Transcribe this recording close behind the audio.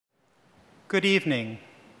Good evening.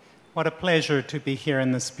 What a pleasure to be here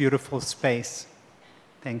in this beautiful space.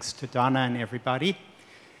 Thanks to Donna and everybody.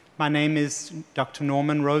 My name is Dr.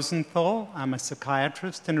 Norman Rosenthal. I'm a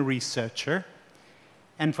psychiatrist and a researcher.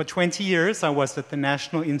 And for 20 years, I was at the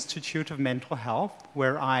National Institute of Mental Health,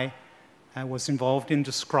 where I was involved in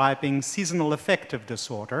describing seasonal affective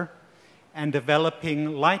disorder and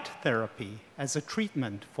developing light therapy as a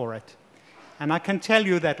treatment for it. And I can tell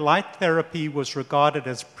you that light therapy was regarded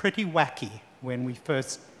as pretty wacky when we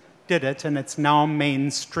first did it, and it's now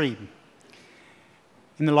mainstream.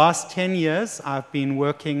 In the last 10 years, I've been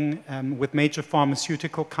working with major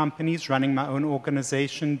pharmaceutical companies, running my own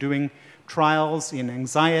organization, doing trials in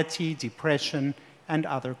anxiety, depression, and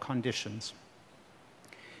other conditions.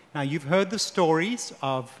 Now, you've heard the stories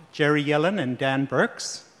of Jerry Yellen and Dan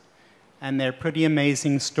Burks, and they're pretty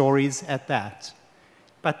amazing stories at that.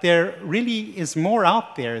 But there really is more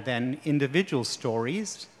out there than individual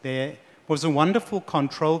stories. There was a wonderful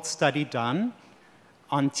controlled study done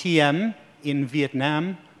on TM in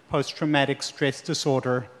Vietnam, post-traumatic stress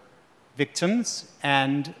disorder victims,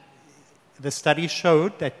 and the study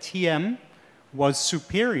showed that TM was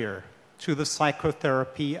superior to the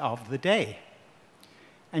psychotherapy of the day.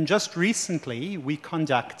 And just recently, we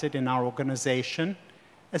conducted in our organization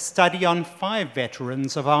a study on 5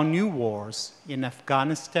 veterans of our new wars in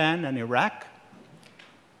Afghanistan and Iraq.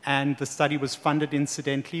 And the study was funded,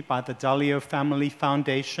 incidentally, by the Dalio Family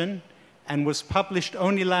Foundation and was published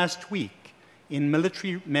only last week in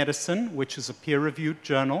Military Medicine, which is a peer-reviewed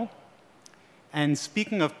journal. And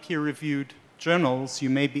speaking of peer-reviewed journals, you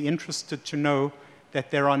may be interested to know that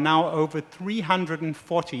there are now over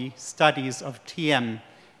 340 studies of TM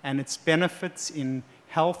and its benefits in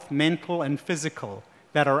health, mental, and physical,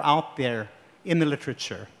 that are out there in the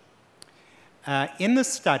literature. In the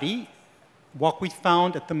study, what we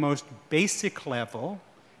found at the most basic level,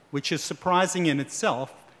 which is surprising in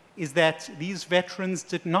itself, is that these veterans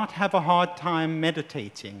did not have a hard time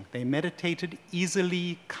meditating. They meditated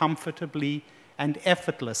easily, comfortably, and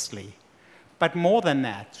effortlessly. But more than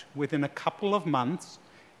that, within a couple of months,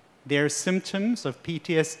 their symptoms of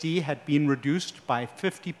PTSD had been reduced by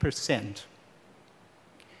 50%.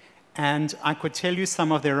 And I could tell you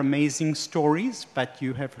some of their amazing stories, but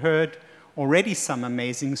you have heard already some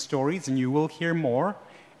amazing stories, and you will hear more.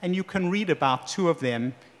 And you can read about 2 of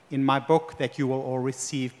them in my book that you will all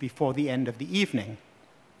receive before the end of the evening.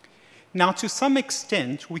 Now, to some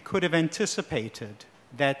extent, we could have anticipated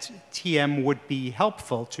that TM would be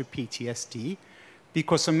helpful to PTSD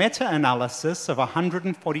because a meta-analysis of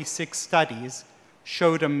 146 studies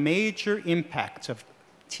showed a major impact of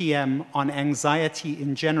TM on anxiety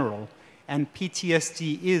in general, and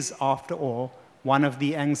PTSD is, after all, one of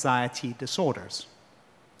the anxiety disorders.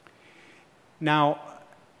 Now,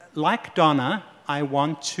 like Donna, I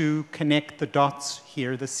want to connect the dots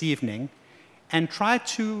here this evening and try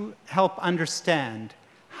to help understand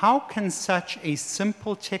how can such a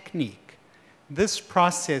simple technique, this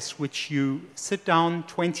process which you sit down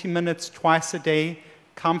 20 minutes twice a day,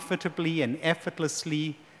 comfortably and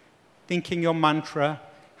effortlessly, thinking your mantra,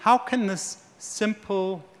 how can this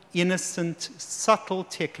simple, innocent, subtle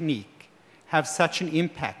technique have such an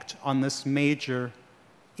impact on this major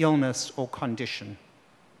illness or condition?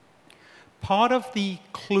 Part of the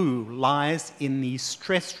clue lies in the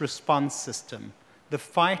stress response system, the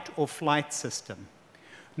fight or flight system.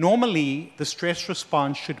 Normally, the stress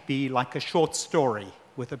response should be like a short story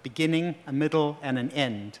with a beginning, a middle, and an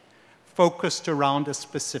end, focused around a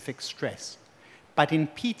specific stress. But in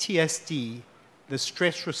PTSD, the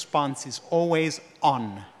stress response is always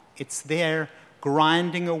on. It's there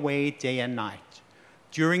grinding away day and night.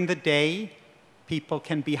 During the day, people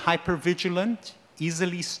can be hypervigilant,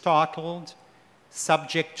 easily startled,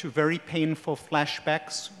 subject to very painful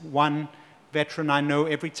flashbacks. One veteran I know,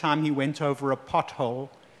 every time he went over a pothole,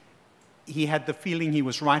 he had the feeling he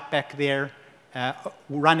was right back there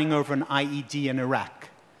running over an IED in Iraq.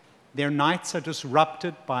 Their nights are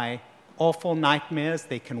disrupted by awful nightmares.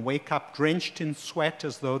 They can wake up drenched in sweat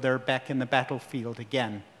as though they're back in the battlefield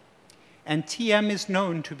again. And TM is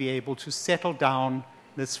known to be able to settle down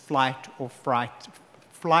this flight, fight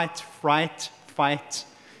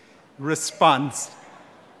response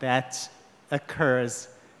that occurs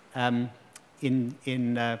when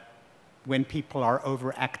people are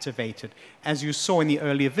overactivated. As you saw in the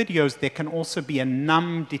earlier videos, there can also be a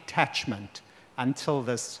numb detachment until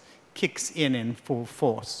this kicks in full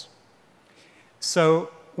force. So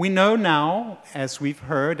we know now, as we've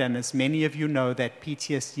heard, and as many of you know, that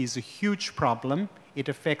PTSD is a huge problem. It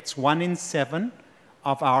affects 1 in 7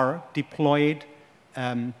 of our deployed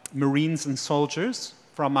Marines and soldiers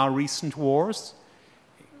from our recent wars.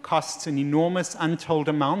 costs an enormous untold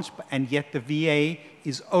amount, and yet the VA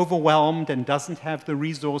is overwhelmed and doesn't have the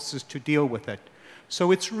resources to deal with it.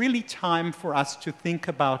 So it's really time for us to think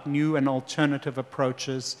about new and alternative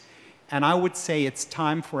approaches, and I would say it's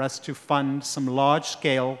time for us to fund some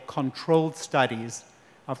large-scale controlled studies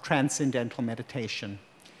of transcendental meditation.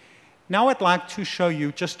 Now I'd like to show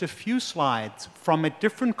you just a few slides from a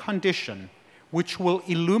different condition which will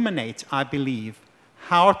illuminate, I believe,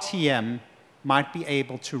 how TM might be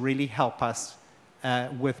able to really help us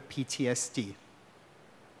with PTSD.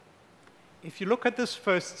 If you look at this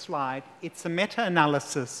first slide, it's a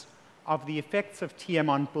meta-analysis of the effects of TM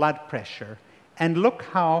on blood pressure. And look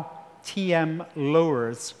how TM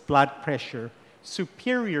lowers blood pressure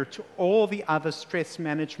superior to all the other stress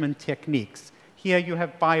management techniques. Here you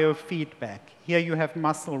have biofeedback. Here you have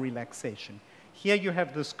muscle relaxation. Here you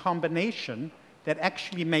have this combination that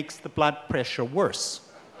actually makes the blood pressure worse.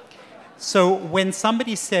 So when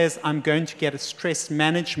somebody says, I'm going to get a stress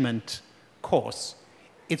management course,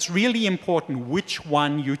 it's really important which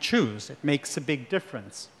one you choose. It makes a big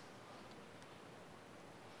difference.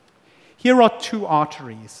 Here are two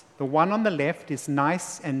arteries. The one on the left is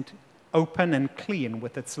nice and open and clean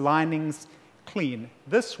with its linings clean.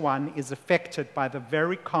 This one is affected by the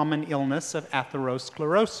very common illness of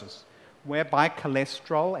atherosclerosis, whereby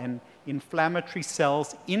cholesterol and inflammatory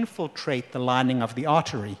cells infiltrate the lining of the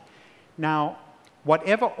artery. Now,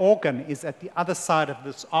 whatever organ is at the other side of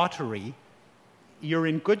this artery, you're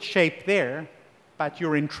in good shape there, but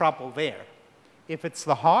you're in trouble there. If it's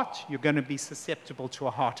the heart, you're going to be susceptible to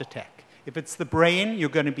a heart attack. If it's the brain, you're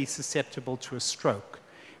going to be susceptible to a stroke.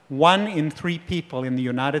 1 in 3 people in the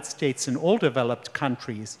United States and all developed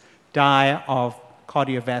countries die of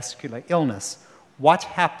cardiovascular illness. What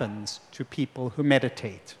happens to people who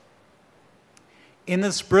meditate? In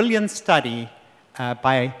this brilliant study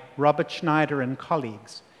by Robert Schneider and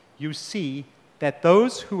colleagues, you see that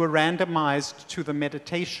those who were randomized to the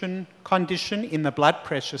meditation condition in the blood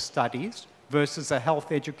pressure studies versus a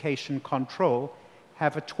health education control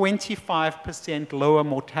have a 25% lower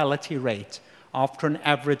mortality rate after an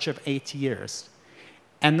average of 8 years.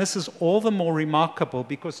 And this is all the more remarkable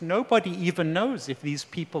because nobody even knows if these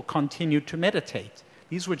people continue to meditate.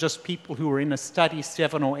 These were just people who were in a study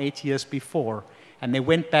 7 or 8 years before, and they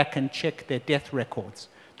went back and checked their death records.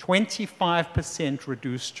 25%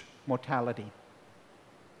 reduced mortality.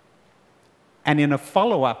 And in a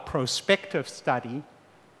follow-up prospective study,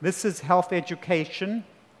 this is health education,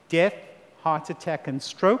 death, heart attack, and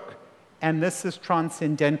stroke, and this is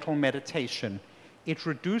transcendental meditation. It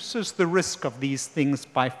reduces the risk of these things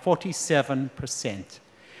by 47%.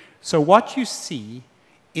 So what you see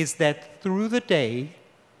is that through the day,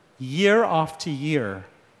 year after year,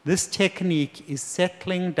 this technique is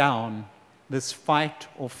settling down this fight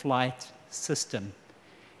or flight system.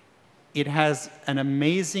 It has an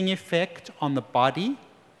amazing effect on the body.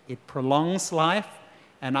 It prolongs life,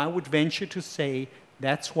 and I would venture to say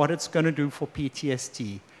that's what it's going to do for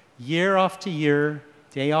PTSD. Year after year,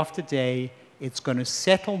 day after day, it's going to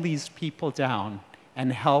settle these people down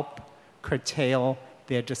and help curtail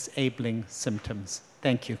their disabling symptoms.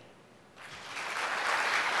 Thank you.